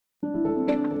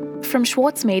From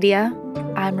Schwartz Media,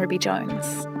 I'm Ruby Jones.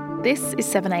 This is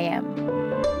 7am.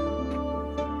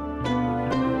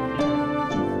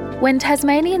 When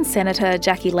Tasmanian Senator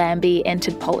Jackie Lambie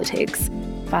entered politics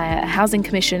via a housing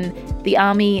commission, the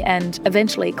army and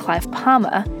eventually Clive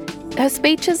Palmer, her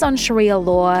speeches on Sharia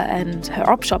law and her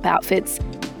op shop outfits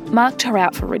marked her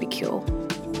out for ridicule.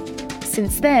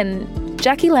 Since then,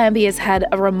 Jackie Lambie has had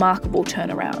a remarkable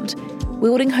turnaround,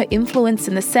 wielding her influence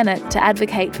in the Senate to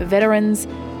advocate for veterans,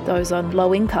 those on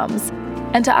low incomes,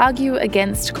 and to argue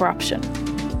against corruption.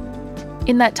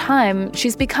 In that time,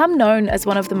 she's become known as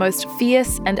one of the most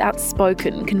fierce and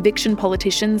outspoken conviction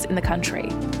politicians in the country.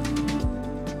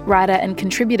 Writer and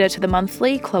contributor to The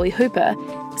Monthly, Chloe Hooper,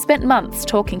 spent months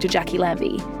talking to Jackie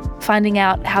Lambie, finding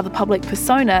out how the public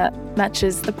persona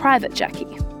matches the private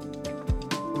Jackie.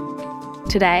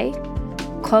 Today,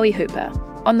 Chloe Hooper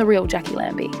on The Real Jackie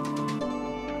Lambie.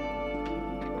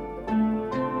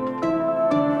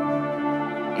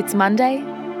 It's Monday,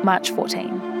 March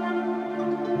 14.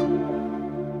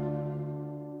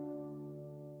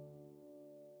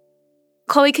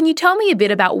 Chloe, can you tell me a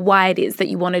bit about why it is that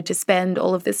you wanted to spend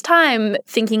all of this time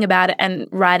thinking about it and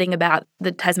writing about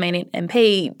the Tasmanian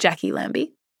MP, Jackie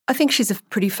Lambie? I think she's a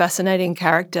pretty fascinating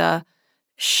character.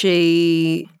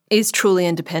 She is truly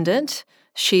independent.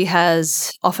 She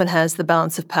often has the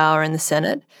balance of power in the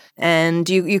Senate, and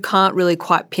you can't really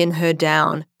quite pin her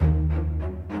down.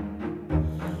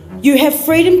 You have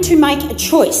freedom to make a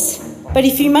choice, but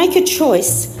if you make a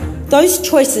choice, those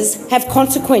choices have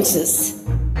consequences.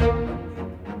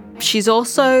 She's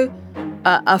also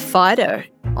a fighter.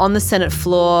 On the Senate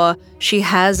floor, she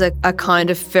has a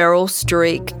kind of feral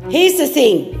streak. Here's the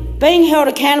thing, being held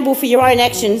accountable for your own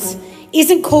actions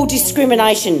isn't called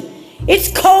discrimination.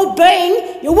 It's called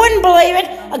being, you wouldn't believe it,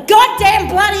 a goddamn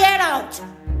bloody adult.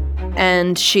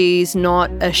 And she's not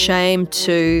ashamed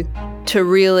to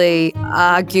really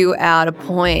argue out a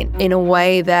point in a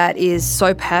way that is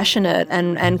so passionate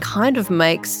and kind of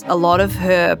makes a lot of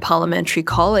her parliamentary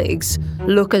colleagues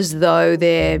look as though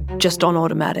they're just on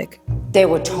automatic. There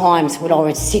were times when I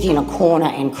would sit in a corner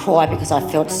and cry because I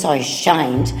felt so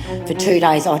ashamed. For 2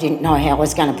 days I didn't know how I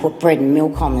was going to put bread and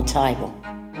milk on the table.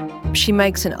 She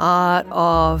makes an art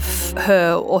of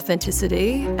her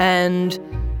authenticity and,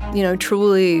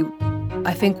 truly,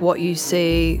 I think what you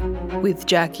see with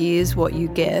Jackie is what you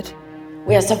get.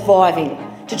 We are surviving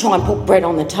to try and put bread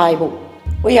on the table.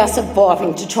 We are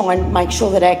surviving to try and make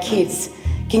sure that our kids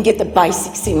can get the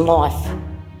basics in life.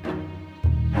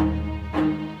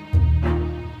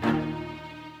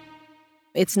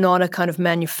 It's not a kind of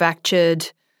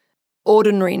manufactured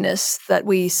ordinariness that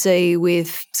we see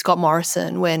with Scott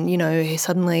Morrison when,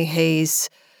 suddenly he's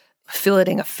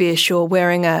filleting a fish or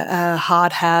wearing a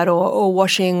hard hat or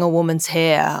washing a woman's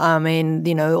hair. I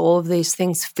mean, all of these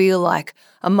things feel like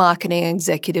a marketing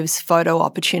executive's photo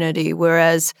opportunity,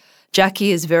 whereas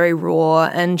Jackie is very raw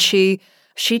and she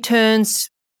turns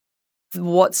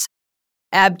what's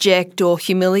abject or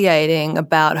humiliating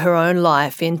about her own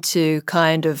life into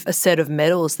kind of a set of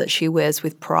medals that she wears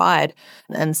with pride.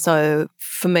 And so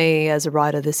for me as a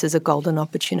writer, this is a golden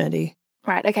opportunity.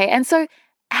 Right, okay. And so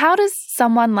how does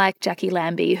someone like Jackie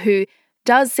Lambie, who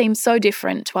does seem so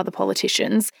different to other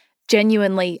politicians,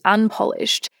 genuinely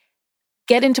unpolished,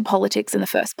 get into politics in the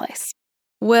first place?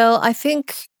 Well, I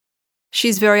think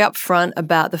she's very upfront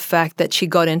about the fact that she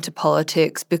got into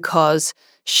politics because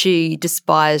she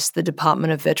despised the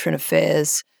Department of Veteran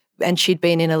Affairs and she'd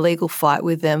been in a legal fight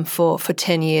with them for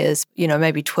 10 years,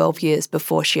 maybe 12 years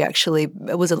before she actually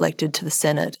was elected to the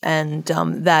Senate. And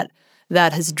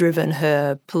that has driven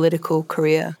her political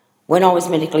career. When I was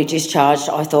medically discharged,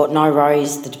 I thought, no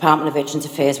worries, the Department of Veterans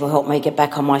Affairs will help me get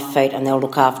back on my feet and they'll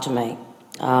look after me.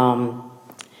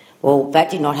 Well, that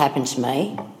did not happen to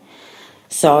me.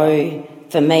 So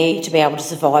for me to be able to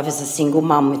survive as a single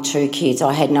mum with 2 kids,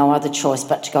 I had no other choice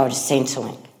but to go to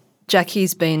Centrelink.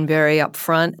 Jackie's been very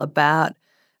upfront about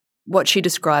what she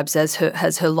describes as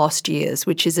her lost years,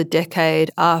 which is a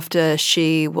decade after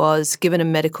she was given a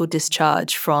medical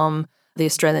discharge from the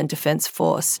Australian Defence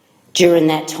Force. During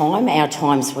that time, our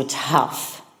times were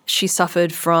tough. She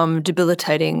suffered from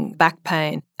debilitating back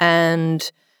pain, and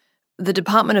the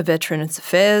Department of Veterans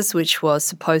Affairs, which was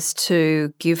supposed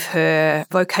to give her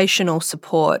vocational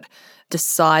support,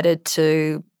 decided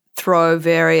to throw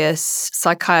various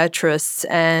psychiatrists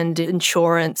and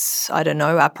insurance,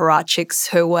 apparatchiks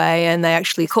her way, and they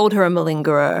actually called her a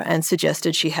malingerer and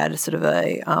suggested she had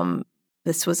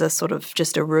this was a sort of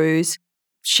just a ruse.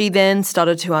 She then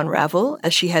started to unravel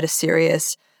as she had a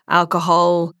serious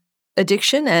alcohol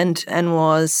addiction and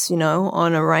was,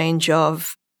 on a range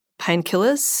of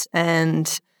painkillers,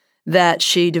 and that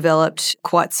she developed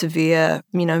quite severe,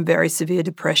 very severe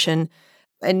depression.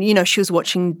 And, she was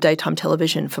watching daytime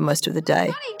television for most of the day.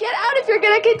 Honey, get out if you're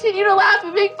going to continue to laugh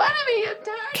and make fun of me. I'm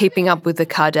tired. Keeping Up with the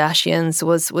Kardashians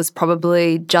was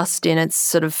probably just in its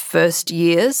sort of first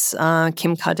years.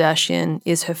 Kim Kardashian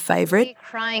is her favourite.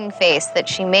 Crying face that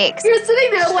she makes. You're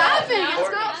sitting there laughing.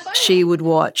 It's not funny. She would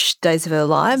watch Days of Her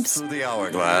Lives. Through the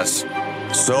hourglass,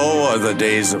 so are the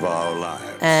days of our lives.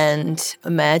 And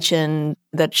imagine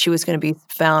that she was going to be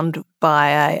found by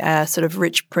a sort of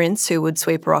rich prince who would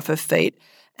sweep her off her feet.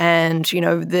 And,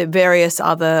 the various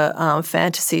other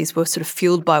fantasies were sort of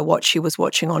fueled by what she was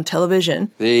watching on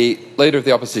television. The Leader of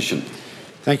the Opposition.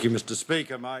 Thank you, Mr.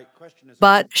 Speaker. My question is...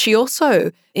 But she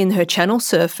also, in her channel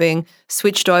surfing,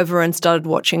 switched over and started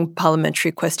watching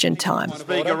Parliamentary Question Time.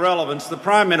 Speaker relevance. The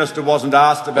Prime Minister wasn't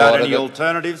asked about any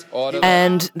alternatives.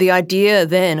 And the idea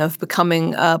then of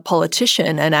becoming a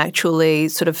politician and actually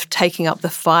sort of taking up the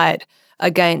fight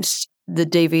against the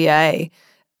DVA,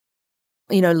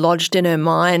 lodged in her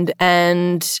mind,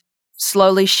 and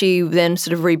slowly she then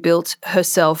sort of rebuilt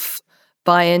herself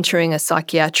by entering a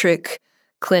psychiatric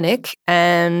clinic,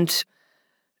 and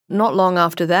not long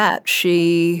after that,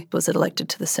 she was elected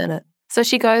to the Senate. So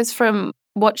she goes from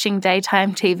watching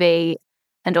daytime TV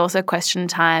and also Question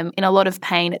Time in a lot of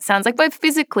pain, it sounds like, both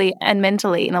physically and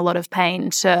mentally in a lot of pain,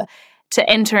 to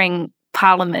entering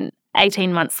Parliament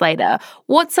 18 months later.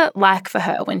 What's it like for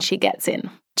her when she gets in?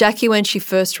 Jackie, when she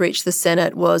first reached the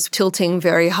Senate, was tilting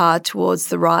very hard towards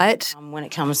the right. When it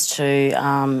comes to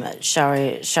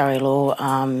Sharia law,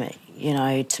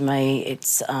 to me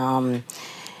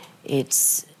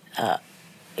it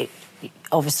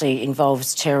obviously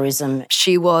involves terrorism.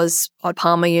 She was a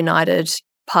Palmer United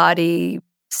Party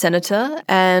senator,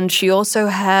 and she also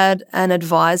had an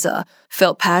advisor,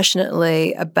 felt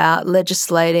passionately about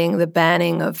legislating the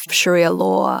banning of Sharia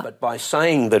law. But by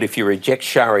saying that if you reject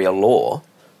Sharia law,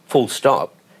 full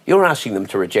stop, you're asking them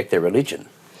to reject their religion.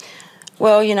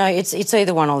 Well, it's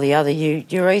either one or the other.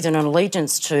 You're either an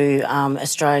allegiance to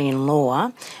Australian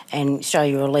law and show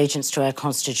your allegiance to our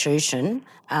Constitution,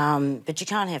 but you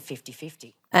can't have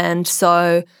 50-50. And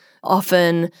so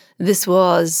often this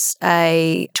was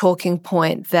a talking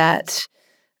point that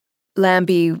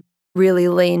Lambie really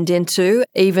leaned into,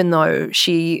 even though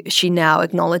she now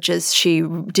acknowledges she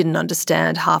didn't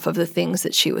understand half of the things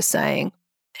that she was saying.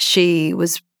 She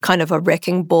was kind of a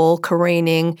wrecking ball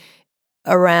careening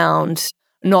around,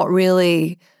 not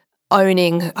really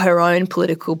owning her own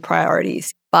political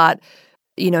priorities. But,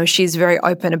 she's very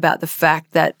open about the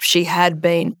fact that she had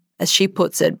been, as she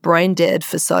puts it, brain dead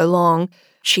for so long.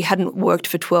 She hadn't worked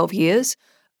for 12 years.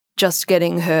 Just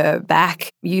getting her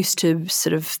back used to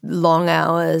sort of long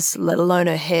hours, let alone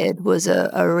her head, was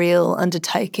a real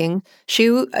undertaking.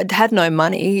 She had no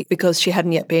money because she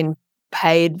hadn't yet been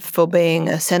paid for being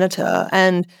a senator,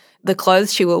 and the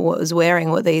clothes she was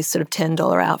wearing were these sort of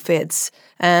 $10 outfits,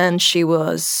 and she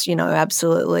was,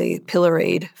 absolutely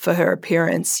pilloried for her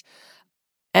appearance.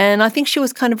 And I think she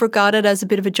was kind of regarded as a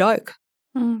bit of a joke.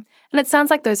 Mm. And it sounds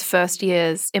like those first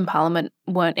years in Parliament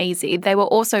weren't easy. They were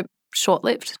also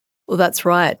short-lived. Well, that's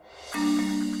right.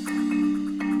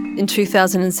 In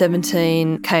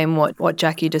 2017 came what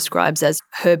Jackie describes as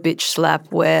her bitch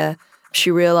slap, where she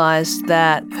realised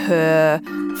that her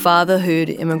father, who'd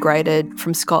immigrated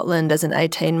from Scotland as an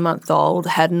 18-month-old,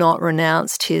 had not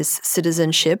renounced his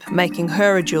citizenship, making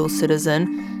her a dual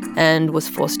citizen, and was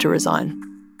forced to resign.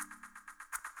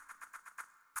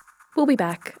 We'll be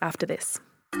back after this.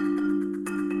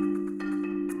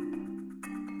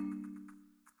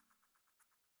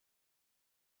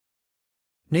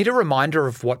 Need a reminder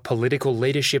of what political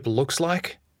leadership looks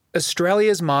like?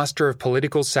 Australia's master of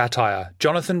political satire,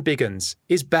 Jonathan Biggins,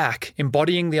 is back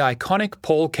embodying the iconic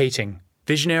Paul Keating,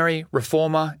 visionary,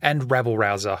 reformer and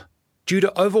rabble-rouser. Due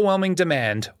to overwhelming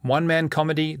demand, one-man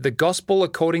comedy The Gospel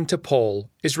According to Paul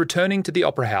is returning to the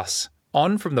Opera House,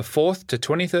 on from the 4th to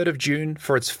 23rd of June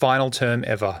for its final term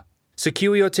ever.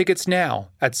 Secure your tickets now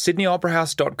at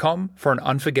sydneyoperahouse.com for an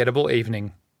unforgettable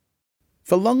evening.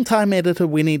 For longtime editor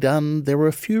Winnie Dunn, there were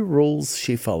a few rules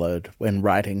she followed when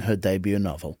writing her debut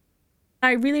novel.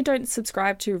 I really don't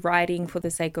subscribe to writing for the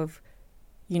sake of,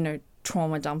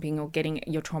 trauma dumping or getting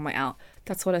your trauma out.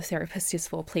 That's what a therapist is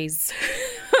for, please.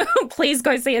 Please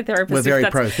go see a therapist. We're very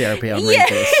pro-therapy on Read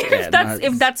This.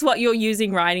 If that's what you're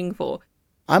using writing for.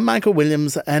 I'm Michael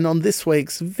Williams, and on this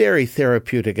week's very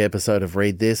therapeutic episode of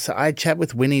Read This, I chat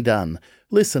with Winnie Dunn.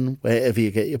 Listen wherever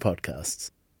you get your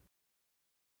podcasts.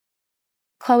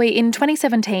 Chloe, in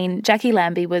 2017, Jackie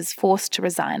Lambie was forced to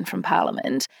resign from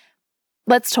Parliament.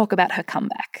 Let's talk about her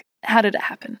comeback. How did it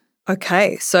happen?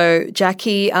 Okay, so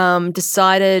Jackie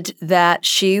decided that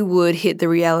she would hit the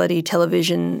reality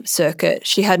television circuit.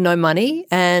 She had no money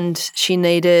and she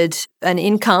needed an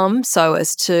income so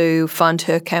as to fund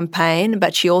her campaign,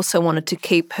 but she also wanted to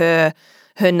keep her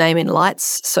name in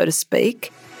lights, so to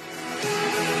speak.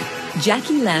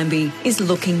 Jackie Lambie is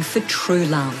looking for true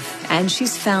love, and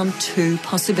she's found two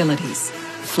possibilities.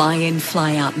 Fly-in,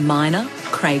 fly-out miner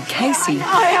Craig Casey.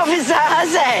 Hi, Officer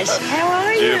Hazard. How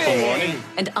are you? Beautiful morning.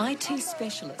 And IT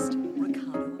specialist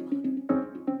Ricardo.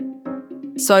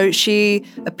 So she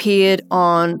appeared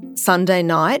on Sunday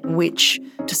Night, which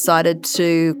decided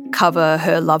to cover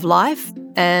her love life,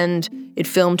 and it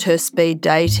filmed her speed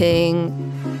dating.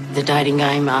 The dating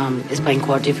game has been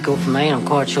quite difficult for me, and I'm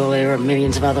quite sure there are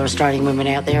millions of other Australian women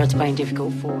out there it's been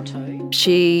difficult for too.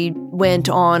 She went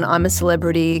on I'm a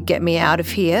Celebrity, Get Me Out of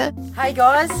Here. Hey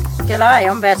guys, g'day,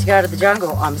 I'm about to go to the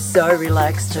jungle. I'm so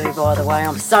relaxed too, by the way.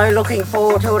 I'm so looking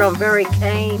forward to it, I'm very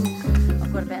keen.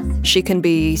 I've got about... She can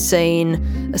be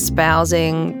seen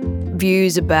espousing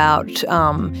views about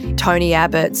Tony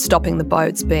Abbott stopping the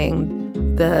boats being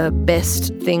the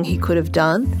best thing he could have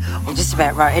done. Well, just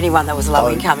about right. Anyone that was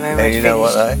low income earner. And you know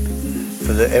what, though?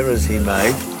 For the errors he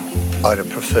made, I'd have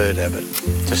preferred Abbott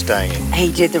to staying in.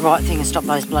 He did the right thing and stopped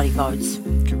those bloody boats.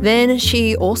 Then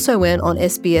she also went on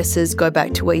SBS's Go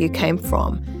Back to Where You Came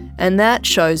From, and that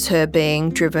shows her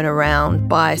being driven around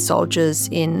by soldiers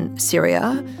in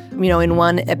Syria. You know, in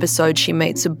one episode she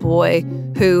meets a boy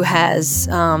who has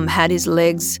had his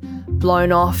legs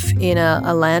blown off in a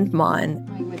landmine.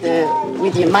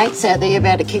 With your mates out there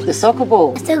about to kick the soccer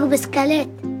ball.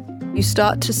 You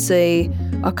start to see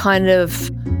a kind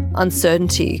of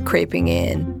uncertainty creeping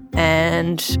in,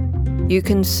 and you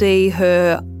can see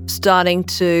her starting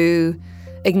to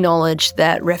acknowledge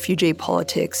that refugee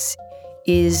politics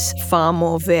is far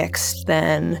more vexed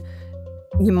than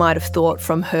you might have thought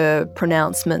from her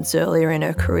pronouncements earlier in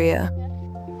her career.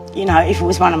 You know, if it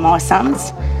was one of my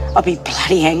sons, I'd be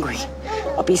bloody angry.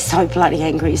 I'd be so bloody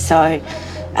angry. So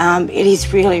it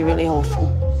is really, really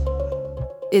awful.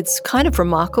 It's kind of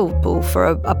remarkable for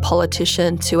a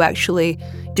politician to actually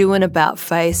do an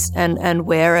about-face and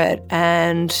wear it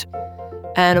and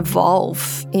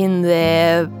evolve in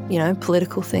their,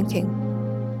 political thinking.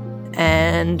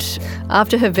 And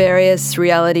after her various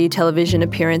reality television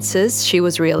appearances, she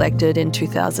was re-elected in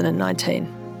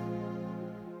 2019.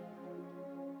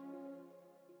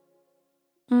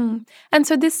 And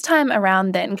so this time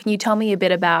around then, can you tell me a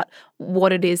bit about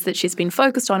what it is that she's been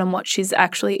focused on and what she's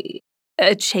actually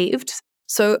achieved?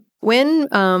 So when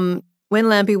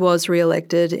Lambie was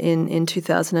re-elected in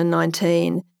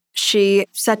 2019, she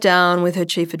sat down with her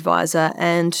chief advisor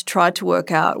and tried to work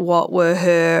out what were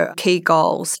her key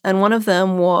goals. And one of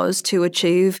them was to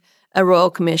achieve a Royal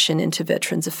Commission into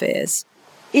Veterans Affairs.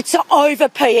 It's over,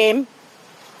 PM.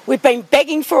 We've been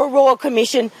begging for a Royal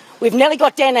Commission. We've nearly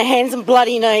got down our hands and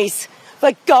bloody knees.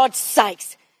 For God's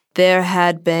sakes. There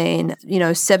had been,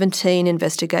 17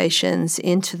 investigations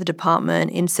into the department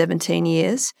in 17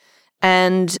 years,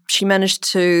 and she managed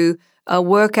to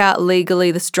work out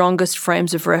legally the strongest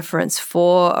frames of reference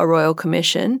for a Royal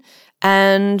Commission.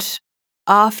 And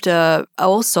after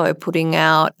also putting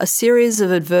out a series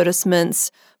of advertisements,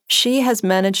 she has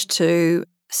managed to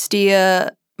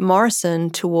steer Morrison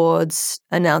towards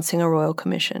announcing a Royal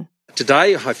Commission.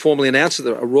 Today, I formally announce that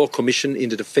a Royal Commission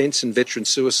into Defence and Veteran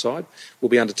Suicide will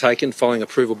be undertaken following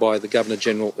approval by the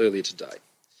Governor-General earlier today.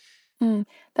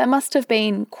 That must have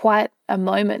been quite a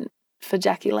moment for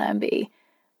Jackie Lambie,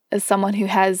 as someone who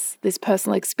has this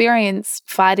personal experience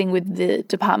fighting with the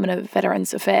Department of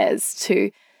Veterans Affairs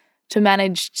to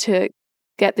manage to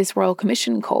get this Royal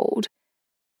Commission called.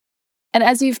 And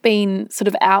as you've been sort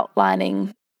of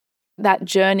outlining that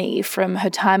journey from her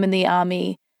time in the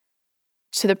Army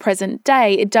to the present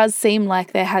day, it does seem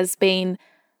like there has been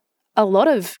a lot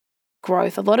of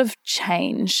growth, a lot of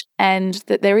change, and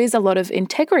that there is a lot of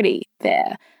integrity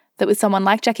there, that with someone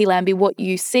like Jackie Lambie, what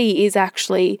you see is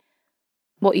actually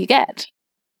what you get.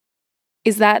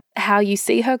 Is that how you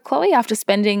see her, Chloe, after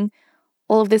spending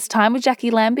all of this time with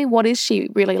Jackie Lambie? What is she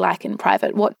really like in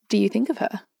private? What do you think of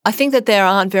her? I think that there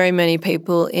aren't very many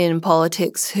people in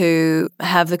politics who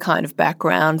have the kind of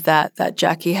background that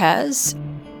Jackie has.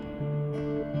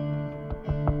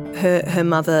 Her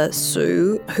mother,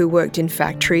 Sue, who worked in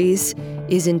factories,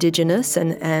 is Indigenous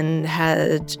and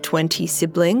had 20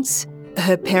 siblings.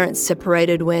 Her parents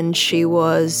separated when she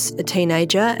was a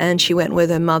teenager, and she went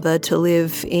with her mother to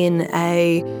live in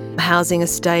a housing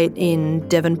estate in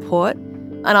Devonport.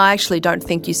 And I actually don't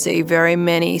think you see very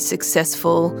many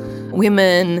successful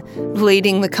women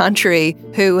leading the country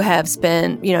who have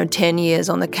spent, 10 years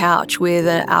on the couch with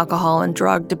an alcohol and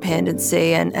drug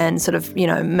dependency and sort of,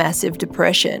 massive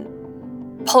depression.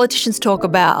 Politicians talk a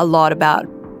lot about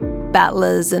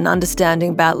battlers and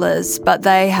understanding battlers, but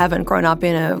they haven't grown up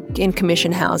in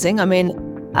commission housing. I mean,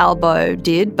 Albo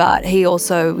did, but he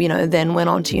also, then went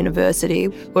on to university,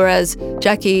 whereas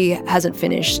Jackie hasn't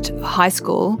finished high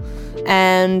school.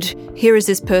 And here is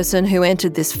this person who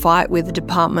entered this fight with the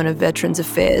Department of Veterans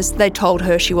Affairs. They told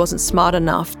her she wasn't smart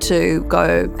enough to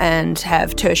go and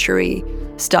have tertiary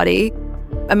study.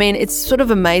 I mean, it's sort of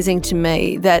amazing to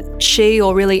me that she,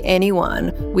 or really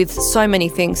anyone with so many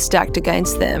things stacked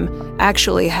against them,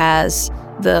 actually has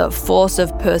the force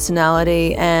of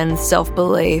personality and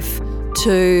self-belief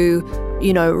to,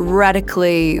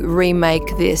 radically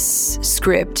remake this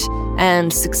script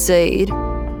and succeed.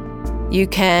 You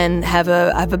can have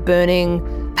a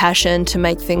burning passion to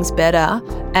make things better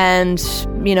and,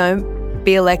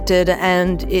 be elected,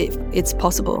 and it's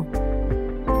possible.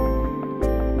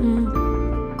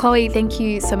 Chloe, thank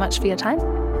you so much for your time.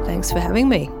 Thanks for having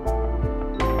me.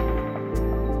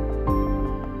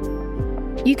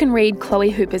 You can read Chloe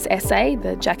Hooper's essay,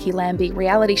 The Jackie Lambie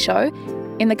Reality Show,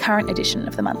 in the current edition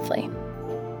of The Monthly.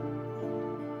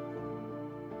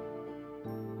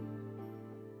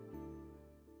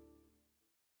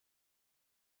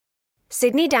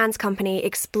 Sydney Dance Company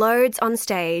explodes on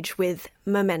stage with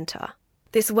Momenta.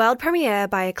 This world premiere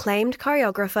by acclaimed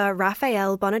choreographer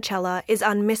Raphael Bonacella is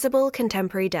unmissable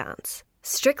contemporary dance.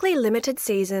 Strictly limited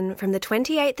season from the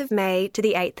 28th of May to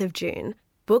the 8th of June.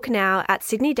 Book now at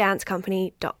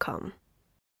sydneydancecompany.com.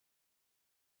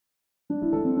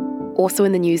 Also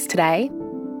in the news today,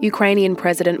 Ukrainian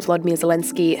President Volodymyr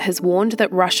Zelensky has warned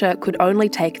that Russia could only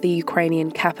take the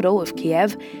Ukrainian capital of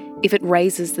Kiev if it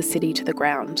razes the city to the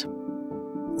ground.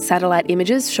 Satellite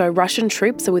images show Russian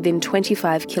troops are within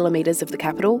 25 kilometres of the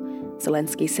capital.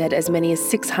 Zelensky said as many as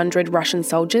 600 Russian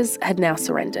soldiers had now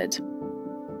surrendered.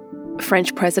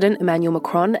 French President Emmanuel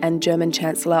Macron and German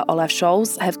Chancellor Olaf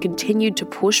Scholz have continued to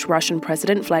push Russian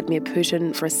President Vladimir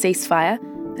Putin for a ceasefire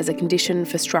as a condition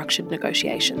for structured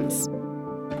negotiations.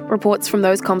 Reports from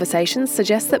those conversations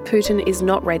suggest that Putin is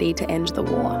not ready to end the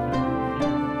war.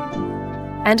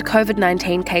 And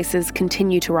COVID-19 cases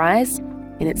continue to rise.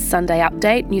 In its Sunday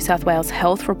update, New South Wales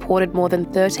Health reported more than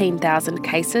 13,000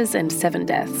 cases and 7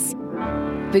 deaths.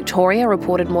 Victoria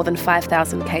reported more than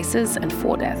 5,000 cases and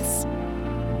 4 deaths.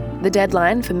 The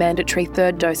deadline for mandatory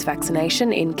third dose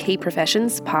vaccination in key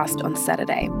professions passed on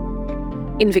Saturday.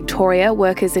 In Victoria,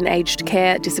 workers in aged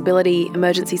care, disability,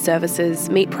 emergency services,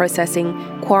 meat processing,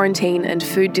 quarantine and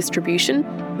food distribution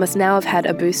must now have had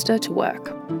a booster to work.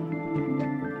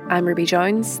 I'm Ruby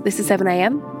Jones. This is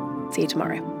 7am. See you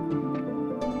tomorrow.